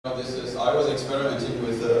I was experimenting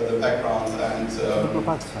with the background and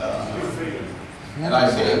I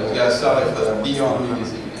failed. Yeah, sorry for that. Beyond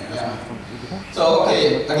medicine. Yeah. So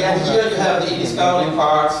okay, again here you have the e-discovery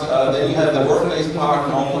part. Then you have the workplace part,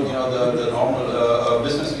 normal, the normal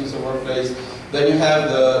business user workplace. Then you have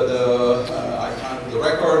the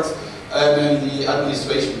records, and then the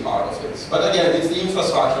administration part of it. But again, it's the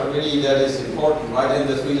infrastructure really that is important, right? And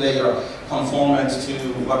the three-layer conformance to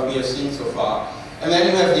what we have seen so far. And then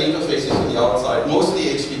you have the interfaces to the outside,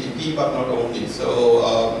 mostly HTTP, but not only. So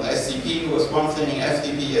SCP was one thing,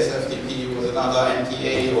 FTP, SFTP was another,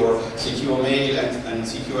 MTA or secure mail and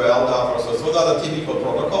secure LDAP. So those are the typical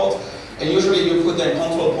protocols. And usually you put a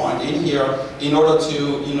control point in here in order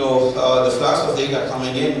to, the flux of data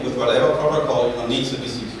coming in with whatever protocol needs to be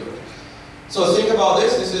secured. So think about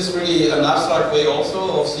this. This is really an abstract way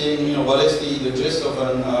also of seeing, what is the gist of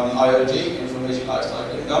an IoG, information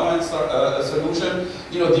lifecycle and governance solution,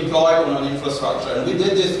 deployed on an infrastructure. And we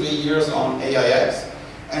did this 3 years on AIX.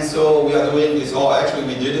 And so we are doing this, or actually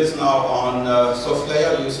we did this now on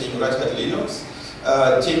SoftLayer using Red Hat Linux.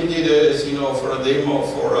 Tim did this, for a demo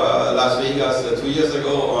for Las Vegas 2 years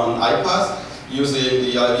ago on iPass using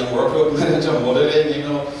the IBM Workload Manager modeling,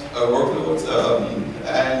 workloads.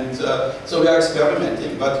 So we are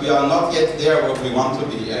experimenting, but we are not yet there where we want to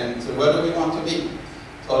be. And where do we want to be?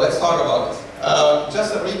 So let's talk about this.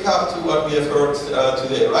 Just a recap to what we have heard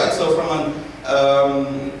today, right? So from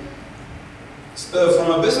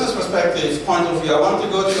a business perspective point of view, I want to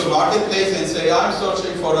go to a marketplace and say I'm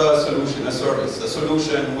searching for a solution, a service, a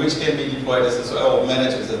solution which can be deployed as deployed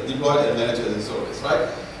and managed as a service, right?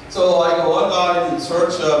 So I go online,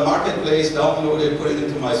 search a marketplace, download it, put it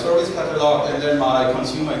into my service catalog, and then my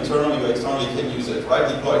consumer internally or externally can use it, right?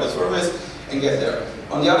 Deploy the service and get there.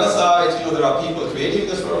 On the other side, there are people creating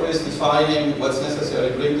the service, defining what's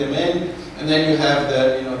necessary, bring them in, and then you have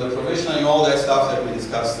the provisioning, all that stuff that we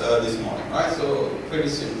discussed this morning, right? So pretty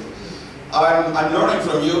simple. I'm learning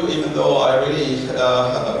from you, even though I really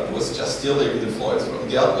was just stealing the Floyds from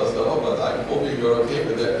Galtos, though, but I'm hoping you're okay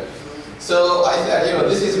with that. So I said,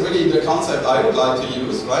 this is really the concept I would like to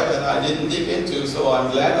use, right? And I didn't dig into, so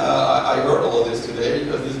I'm glad I heard all of this today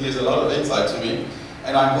because this gives a lot of insight to me.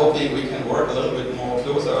 And I'm hoping we can work a little bit more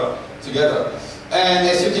closer together. And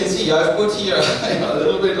as you can see, I've put here a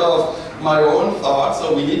little bit of my own thoughts.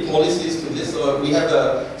 So we need policies to this. So we have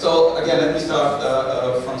so again, let me start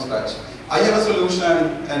from scratch. I have a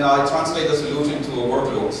solution, and I translate the solution to a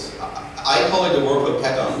workload. I call it a workload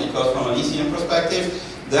pattern because from an ECM perspective,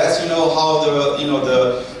 that's how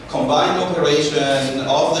the combined operation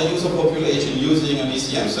of the user population using an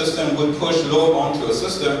ECM system would push load onto a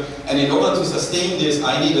system. And in order to sustain this,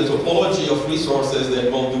 I need a topology of resources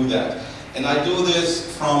that will do that. And I do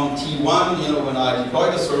this from T1, when I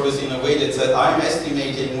deploy the service in a way that says I'm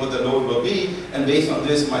estimating what the load will be, and based on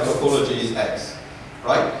this, my topology is X,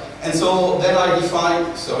 right? And so then I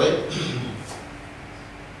define,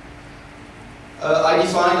 I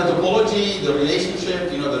define the topology, the relationship,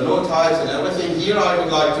 the node types and everything. Here I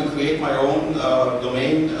would like to create my own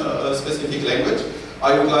domain-specific language.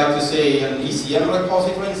 I would like to say an ECM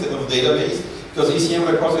repository instead of database, because ECM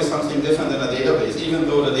repository is something different than a database, even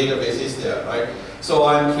though the database is there, right? So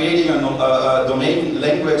I'm creating a domain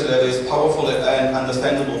language that is powerful and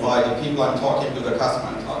understandable by the people I'm talking to, the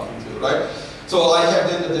customer I'm talking to, right? So I have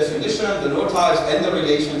then the definition, the node types, and the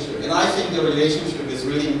relationship. And I think the relationship is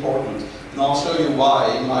really important. And I'll show you why,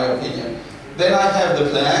 in my opinion. Then I have the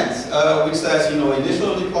plans, which says,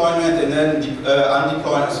 initial deployment and then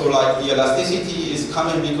undeployment. So like the elasticity is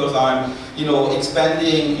coming because I'm,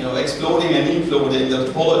 expanding, exploding and imploding the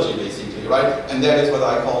topology basically, right? And that is what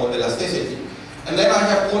I call elasticity. And then I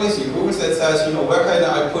have policy rules that says, where can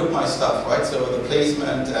I put my stuff, right? So the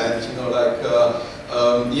placement and,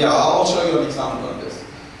 I'll show you an example on this.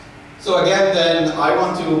 So again, then I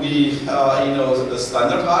want to be,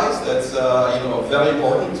 standardized. That's, very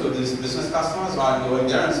important to these business customers. So I'm going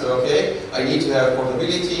there and say, okay, I need to have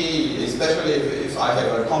portability, especially if I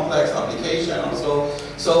have a complex application also.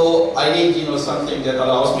 So I need, something that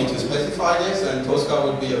allows me to specify this, and Tosca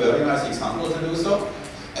would be a very nice example to do so.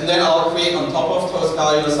 And then I'll create on top of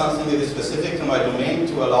Tosca, something that is specific to my domain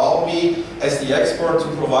to allow me, as the expert, to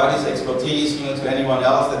provide this expertise, to anyone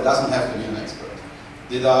else that doesn't have to be an expert.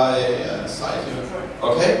 Did I cite you?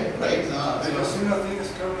 Okay, great. A similar thing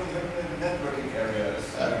is currently happening in the networking area.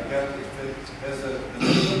 There's the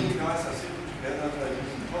networking guys are sitting together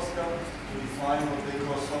using Tosca to define what they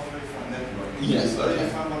call software for networking. Yes, They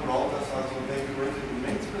define what routers are, so they create a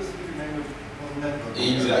domain-specific language,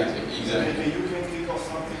 networking. Exactly, exactly. Maybe you can kick off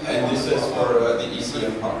something. And this is for the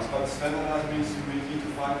ECM part. But standardized means you will need to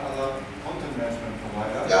find other content management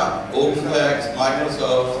providers. Yeah, OpenText,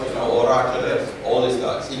 Microsoft, Oracle, all these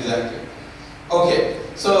guys, exactly. Okay,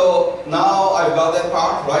 so now I've got that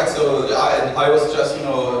part, right? So I was just,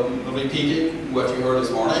 repeating what you heard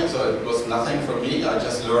this morning, so it was nothing for me. I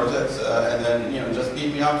just learned it, and then, just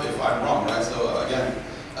beat me up if I'm wrong, right? So again,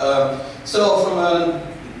 so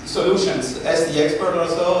from solutions, as the expert or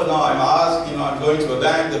so, now I'm asked, I'm going to a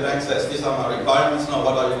bank, the bank says, these are my requirements, now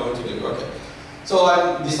what are you going to do? Okay. So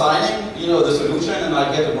I'm designing, the solution, and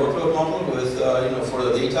I get a workload model with, for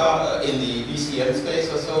the data in the ECM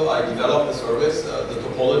space or so. I develop the service, the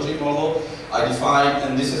topology model. I define,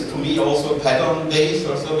 and this is to me also pattern-based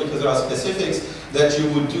or so, because there are specifics that you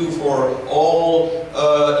would do for all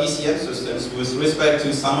ECM systems with respect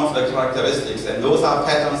to some of the characteristics, and those are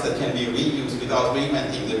patterns that can be reused without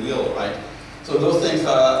reinventing the wheel, right? So those things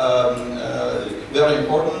are very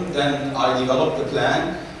important. Then I develop the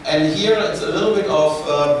plan. And here it's a little bit of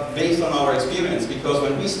based on our experience, because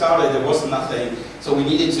when we started there was nothing, so we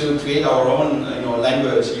needed to create our own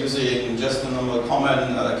language using just a normal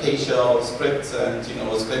common K-shell scripts and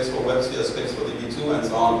scripts for WebSphere, scripts for DB2 and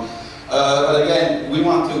so on. But again, we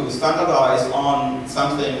want to standardize on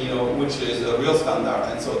something which is a real standard,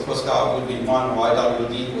 and so Tosca would be one,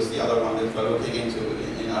 YWD was the other one that we're looking into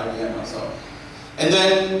in IBM or so. And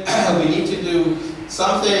then we need to do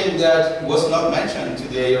something that was not mentioned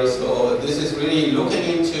today or so. This is really looking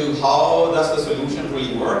into how does the solution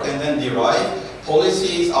really work, and then derive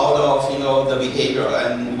policies out of the behavior.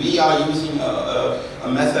 And we are using a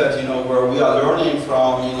method where we are learning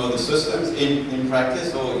from the systems in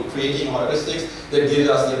practice, so creating heuristics that give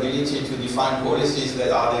us the ability to define policies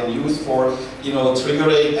that are then used for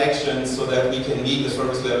triggering actions so that we can meet the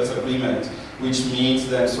service levels agreement, which means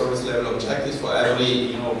then service level objectives for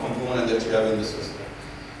every component that you have in the system.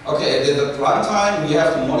 Okay, at the runtime, we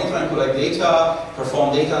have to monitor and collect data,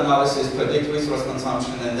 perform data analysis, predict resource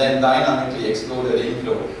consumption, and then dynamically explode the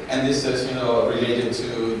inflow. And this is, related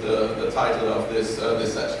to the title of this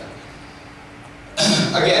session.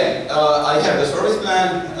 Again, I have the service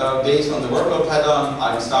plan based on the workload pattern.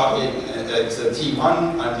 I'm starting at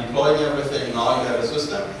T1. I'm deploying everything. Now you have a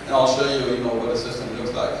system, and I'll show you, what a system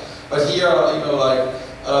looks like. But here,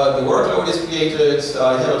 the workload is created,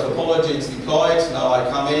 I have a topology, it's deployed, now I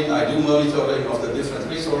come in, I do monitoring of the different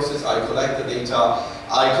resources, I collect the data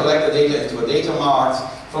into a data mart.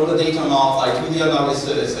 From the data mart, I do the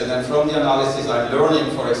analysis, and then from the analysis, I'm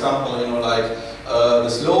learning, for example, the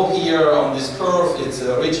slope here on this curve, it's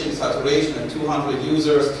reaching saturation at 200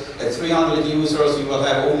 users. At 300 users, you will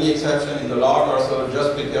have only exception in the logger, so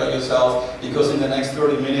just prepare yourself, because in the next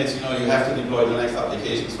 30 minutes, you have to deploy the next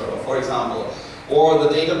application server, for example. Or the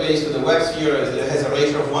database with the WebSphere has a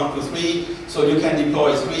ratio of 1 to 3, so you can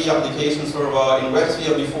deploy 3 application server in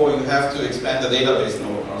WebSphere before you have to expand the database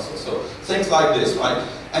node also. So things like this, right?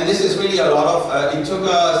 And this is really a lot of, it took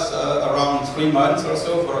us around 3 months or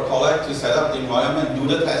so for a collect to set up the environment, do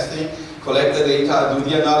the testing, collect the data, do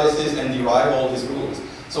the analysis, and derive all these rules.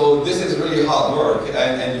 So this is really hard work,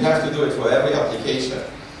 and you have to do it for every application.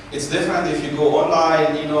 It's different if you go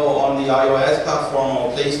online, on the iOS platform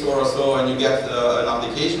or Play Store or so, and you get an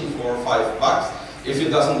application for $5. If it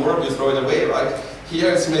doesn't work, you throw it away, right?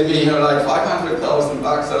 Here it's maybe like $500,000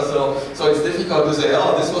 or so. So it's difficult to say,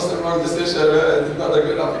 oh, this was the wrong decision. It's not a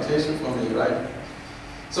good application for me, right?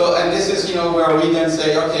 So, and this is, where we then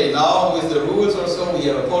say, okay, now with the rules or so, we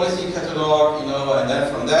have a policy catalog, and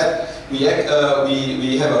then from that, we have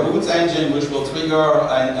a rules engine which will trigger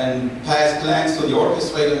and pass plans to the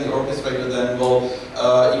orchestrator, and the orchestrator then will,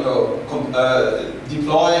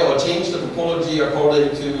 deploy or change the topology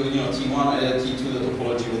according to, T1 and T2, the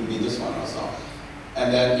topology would be this one or so.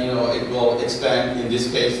 And then, it will expand, in this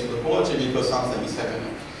case, the topology because something is happening.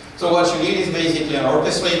 So what you need is basically an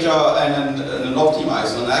orchestrator and an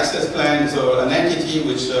optimizer, an access plan, so an entity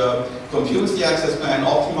which computes the access plan,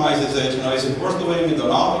 optimizes it, is it worth doing it or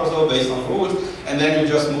not or so based on rules, and then you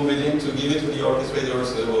just move it in to give it to the orchestrator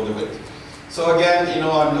so it will do it. So again,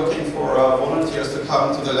 I'm looking for volunteers to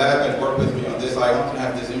come to the lab and work with me on this. I want to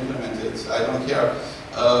have this implemented. I don't care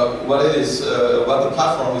what it is, what the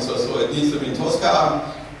platform is, so it needs to be in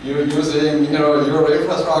Tosca. You're using, your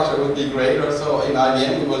infrastructure would be great or so. In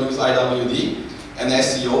IBM, we will use IWD and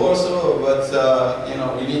SEO or so, but,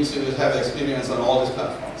 we need to have experience on all these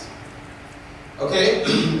platforms. Okay,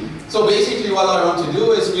 so basically what I want to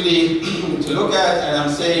do is really to look at, and I'm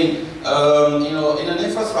saying, in an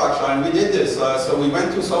infrastructure, and we did this, so we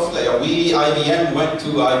went to SoftLayer. IBM went to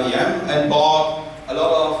IBM and bought a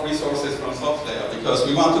lot of resources from software because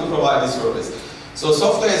we want to provide this service. So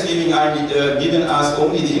software is giving us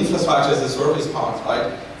only the infrastructure as a service part,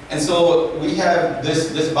 right? And so we have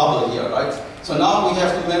this bubble here, right? So now we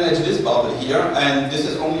have to manage this bubble here, and this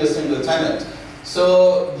is only a single tenant.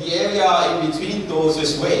 So the area in between those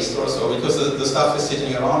is waste or so, because the stuff is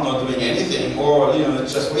sitting around not doing anything, or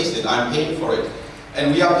it's just wasted. I'm paying for it.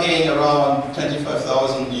 And we are paying around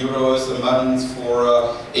 25,000 euros a month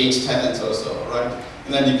for 8 tenants or so, right?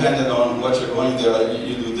 And then depending on what you're going there,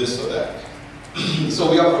 you do this or that. So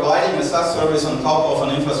we are providing a SaaS service on top of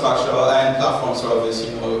an infrastructure and platform service,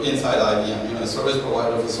 inside IBM, a service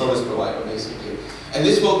provider of a service provider, basically. And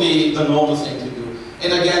this will be the normal thing to do.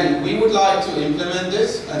 And again, we would like to implement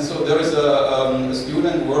this, and so there is a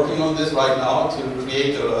student working on this right now to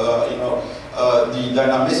create, the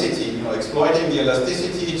dynamicity, exploiting the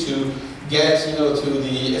elasticity to get, to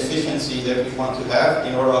the efficiency that we want to have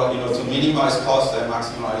in order, to minimize cost and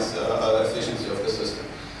maximize efficiency of the system.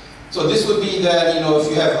 So this would be then, if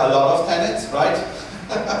you have a lot of tenants, right?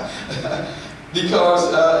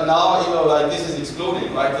 Because now, like this is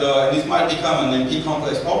exploding, right? And this might become an NP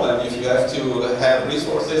complex problem if you have to have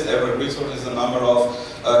resources. Every resource is a number of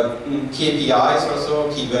KPIs or so,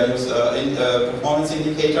 key values performance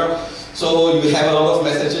indicator. So you have a lot of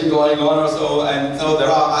messaging going on or so, and so there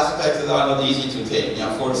are aspects that are not easy to take.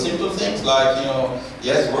 For simple things like,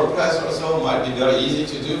 yes, WordPress or so might be very easy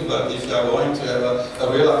to do, but if you are going to have a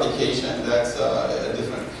real application, that's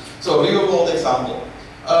different. So real world example.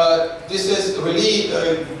 This is really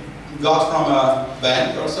got from a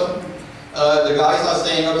bank or so. The guys are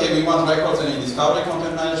saying, okay, we want records and discovery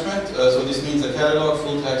content management. So this means a catalog,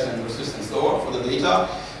 full text, and persistent store for the data.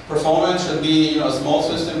 Performance should be, a small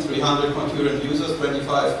system, 300 concurrent users,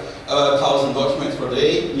 25,000 documents per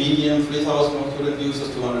day. Medium, 3,000 concurrent users,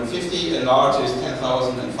 250, and large is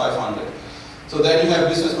 10,500. So then you have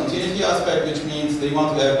business continuity aspect, which means they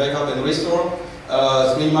want to have backup and restore.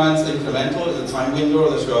 3 months incremental is the time window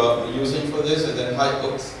that you are using for this, and then high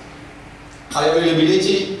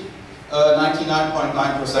availability,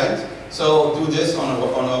 99.9%. So do this on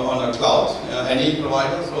a cloud, any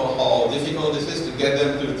provider, so how difficult this is to get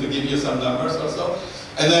them to give you some numbers or so.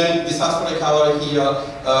 And then disaster recovery here,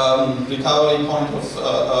 recovery point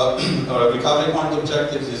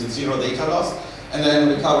objectives is 0 data loss, and then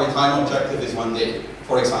recovery time objective is 1 day,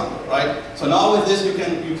 for example, right? So now with this you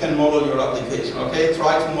can model your application, okay?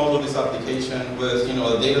 Try to model this application with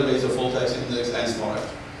a database of full text index and storage.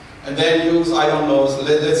 And then use, I don't know,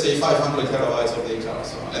 let's say 500 terabytes of data or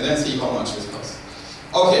so, and then see how much this costs.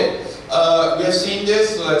 Okay, we have seen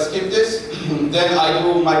this, so let's skip this. Then I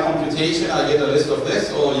do my computation, I get a list of this.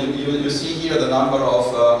 So you see here the number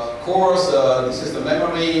of cores, this is the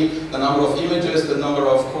memory, the number of images, the number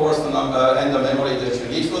of cores, and the memory that you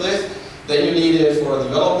need for this. Then you need it for a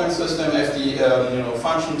development system,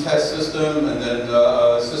 function test system, and then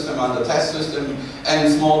system under test system, and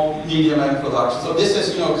small, medium, and production. So this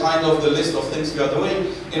is, kind of the list of things we are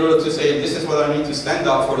doing in order to say this is what I need to stand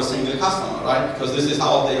up for the single customer, right? Because this is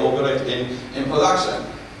how they operate in production.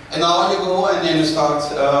 And now you go and then you start,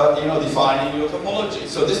 defining your topology.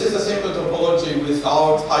 So this is a simple topology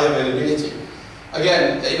without high availability.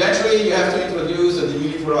 Again, eventually you have to introduce a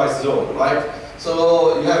demilitarized zone, right?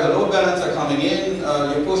 So you have the load balancer coming in,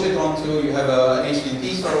 you push it onto, you have an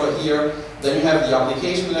HTTP server here, then you have the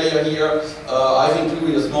application layer here. I've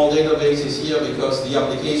included a small databases here because the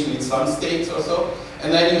application needs some states or so.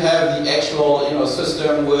 And then you have the actual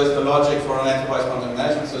system with the logic for an enterprise content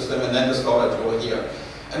management system, and then the storage over here.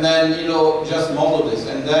 And then just model this,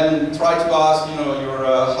 and then try to ask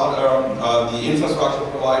the infrastructure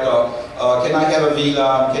provider, can I have a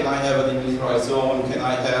VLAN, can I have a demilitarized zone, can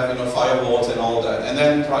I have firewalls and all that, and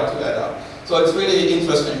then try to add up. So it's really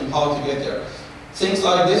interesting how to get there. Things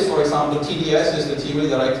like this, for example, TDS is the TD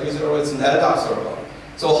directory server, it's an LDAP server.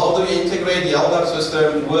 So how do you integrate the LDAP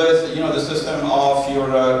system with the system of your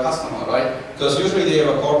customer, right? Because usually they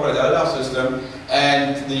have a corporate LDAP system,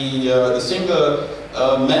 and the single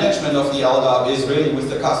management of the LDAP is really with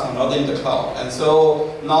the customer, not in the cloud. And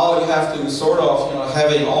so now you have to sort of,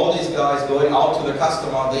 having all these guys going out to the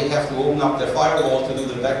customer, they have to open up their firewall to do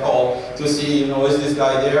the backhaul to see, is this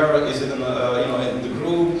guy there? Is it in the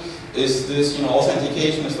group? Is this,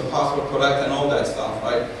 authentication? Is the password correct? And all that stuff,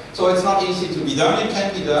 right? So it's not easy to be done. It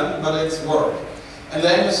can be done, but it's work. And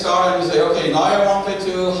then you start and you say, okay, now I want it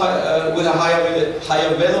to with a high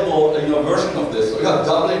available version of this. So you are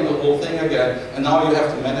doubling the whole thing again, and now you have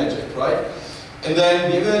to manage it, right? And then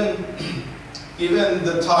given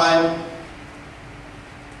the time,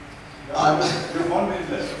 you have 1 minute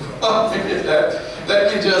left. 1 minute left.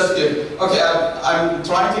 let me just give, okay, I'm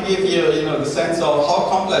trying to give you, the sense of how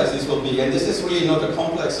complex this will be, and this is really not a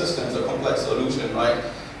complex system, it's a complex solution, right?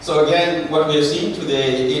 So again, what we have seen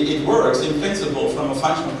today, it works in principle from a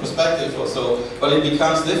functional perspective also, but it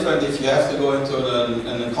becomes different if you have to go into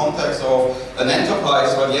a context of an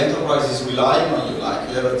enterprise where the enterprise is relying on you. Like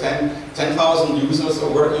you have 10,000 users who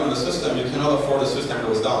are working on the system, you cannot afford the system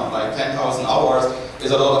goes down. Like 10,000 hours is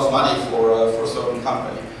a lot of money for a certain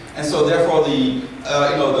company. And so therefore the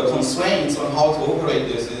constraints on how to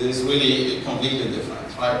operate this is really completely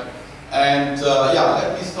different, right? And yeah,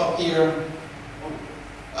 let me stop here.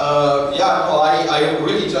 I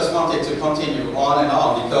really just wanted to continue on and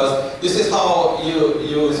on because this is how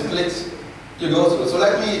you split, you go through. So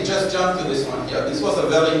let me just jump to this one here. This was a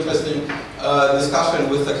very interesting discussion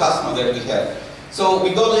with the customer that we had. So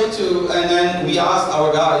we got into, and then we asked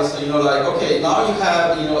our guys, like, okay, now you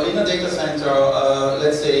have, in a data center,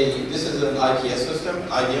 let's say this is an IPS system,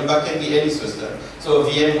 IBM back can be any system, so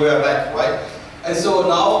VMware back, right? And so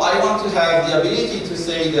now I want to have the ability to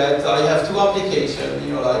say that I have two applications,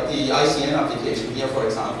 like the ICN application here, for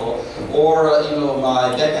example, or my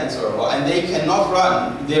backend server, and they cannot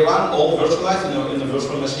run. They run all virtualized, in the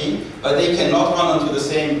virtual machine, but they cannot run onto the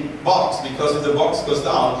same box because if the box goes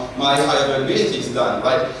down, my high availability is done,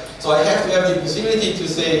 right? So I have to have the possibility to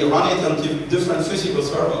say run it onto different physical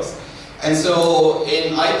servers. And so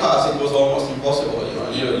in iPaaS it was almost impossible.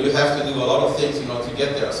 You have to do a lot of things to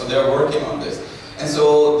get there. So they're working on this. And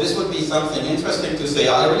so this would be something interesting to say,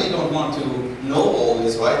 I really don't want to know all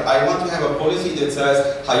this, right? I want to have a policy that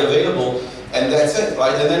says high available, and that's it,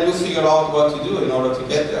 right? And then we'll figure out what to do in order to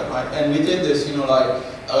get there, right? And we did this,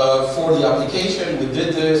 for the application, we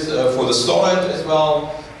did this for the storage as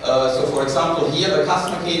well. So for example, here the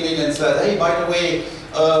customer came in and said, hey, by the way,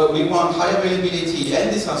 we want high availability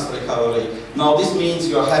and disaster recovery. Now this means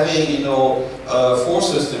you're having, 4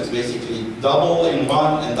 systems basically, double in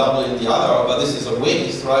one and double in the other, but this is a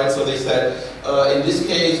waste, right? So they said, in this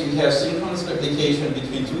case, we have synchronous replication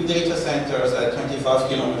between 2 data centers at 25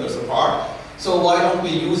 kilometers apart. So why don't we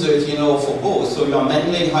use it, for both? So you're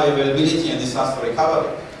mangling high availability and disaster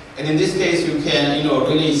recovery. And in this case, you can,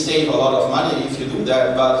 really save a lot of money if you do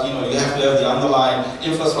that, but, you have to have the underlying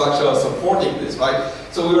infrastructure supporting this, right?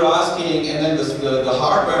 So we were asking, and then the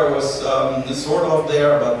hardware was sort of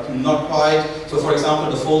there, but not quite. So for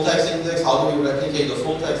example, the full text index, how do we replicate the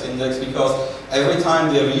full text index? Because every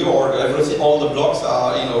time they reorg, all the blocks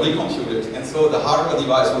are, recomputed. And so the hardware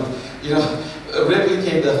device would,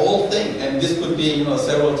 replicate the whole thing. And this could be,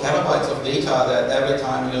 several terabytes of data that every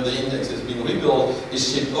time, the index is being rebuilt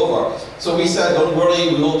is shipped over. So we said, don't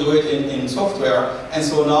worry, we will do it in software. And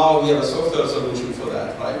so now we have a software solution for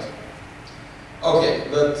that, right? Okay,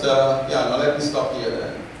 but now let me stop here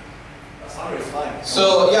then. The summary is fine.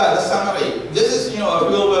 So yeah, the summary. This is a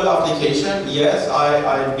real-world application. Yes,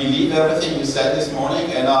 I believe everything you said this morning,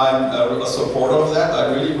 and I'm a supporter of that.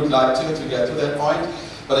 I really would like to get to that point.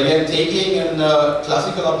 But again, taking a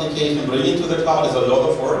classical application and bringing it to the cloud is a lot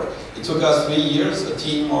of work. It took us 3 years, a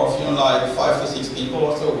team of like 5 to 6 people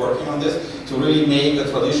or so working on this to really make a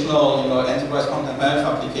traditional enterprise content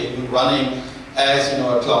management application running as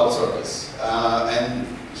a cloud service. And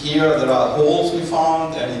here there are holes we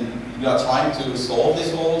found, and we are trying to solve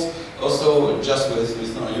these holes, also just with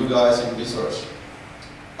you guys in research.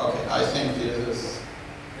 Okay, I think this is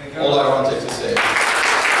all I wanted to say.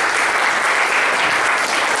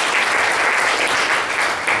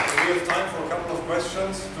 We have time for a couple of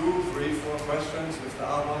questions, 2, 3, 4 questions with the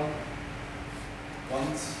R1.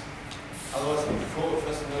 Once. Otherwise, before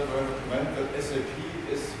first of all, I recommend that SAP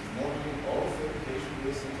is modeling all of the application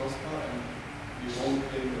based in Tosca, and we won't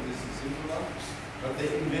claim that this is simple enough. But they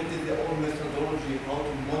invented their own methodology how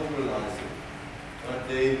to modularize it. But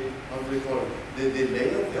they, how do they call it? They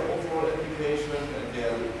layered their overall application, and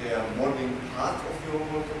they are modeling part of the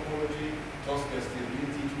overall topology. Tosca has the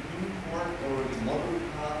ability to import already modeled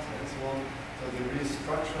parts and so on. So they really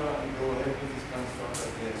structure and go ahead with this kind of structure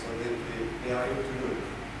there. So they are able to do it.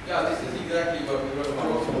 Yeah, this is exactly what we were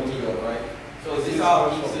talking about, right? So these are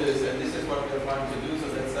pieces, and this is what we are trying to do. So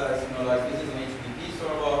that says, like this is an HTTP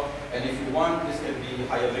server, and if you want, this can be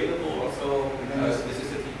high available also. This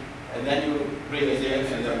is a and then you bring it in,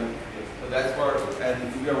 and then so that's where. And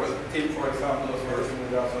we are with Tim, for example, is working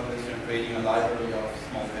with us on this and creating a library of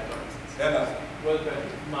small patterns. Well, that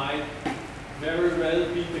might very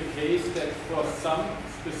well be the case that for some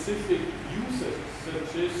specific uses,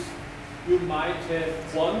 such as you might have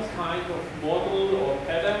one kind of model or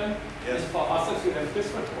pattern, yes, and for others you have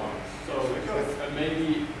different ones. So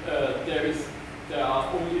maybe there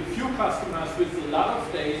are only a few customers with a lot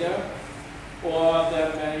of data, or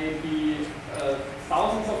there may be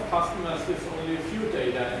thousands of customers with only a few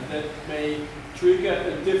data, and that may trigger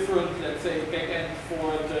a different, let's say, backend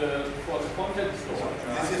for the content store.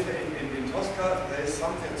 This is in Tosca. There is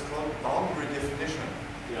something that's called boundary definition.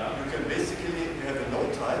 Yeah. You can basically you have a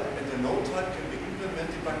node type, and the node type can be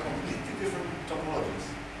implemented by completely different topologies.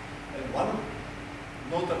 And one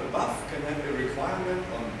node up above can have a requirement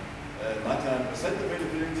on 99%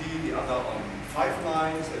 availability, the other on 5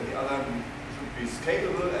 lines, and the other should be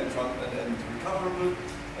scalable and recoverable.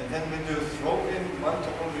 And then when you throw in one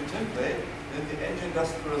topology template, then the engine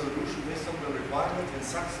does the resolution based on the requirement and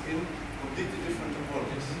sucks in completely different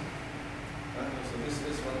topologies. So this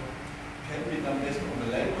is what can be done based on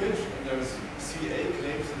the language, and there is CA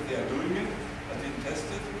claims that they are doing it. I didn't test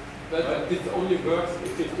it. But this only works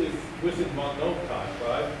if it is within one node type,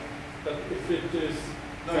 right? But if it is...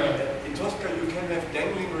 No, in Tosca you can have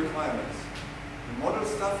dangling requirements. You model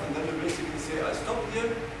stuff and then you basically say, I stop here,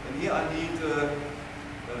 and here I need a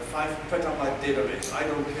 5 petabyte database. I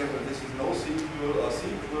don't care whether this is NoSQL or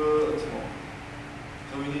SQL and so on.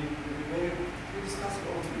 So we may discuss it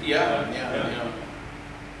all. Yeah.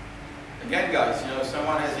 Again, guys, if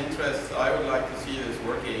someone has interest, I would like to see this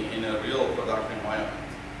working in a real production environment.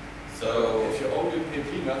 So if you only pay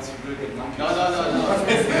peanuts, you will get monkeys. No.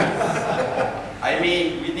 I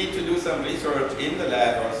mean, we need to do some research in the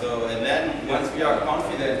lab or so, and then once we are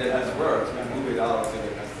confident that this works, we move it out to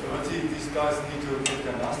the customer. But these guys need to put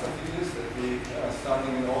their master thesis that we are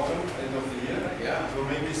starting in autumn, end of the year. Yeah. So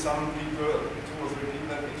maybe some people, 2 or 3 people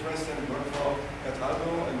have interest and work for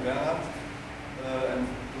Cataldo and Bernhard and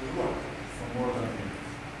do the work. For more than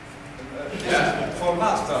for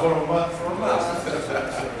master. For master.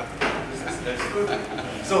 That's good.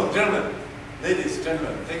 So, gentlemen, ladies,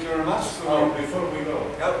 gentlemen, thank you very much. So before we go.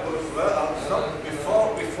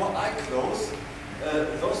 Before I close,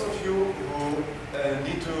 those of you who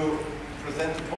need to present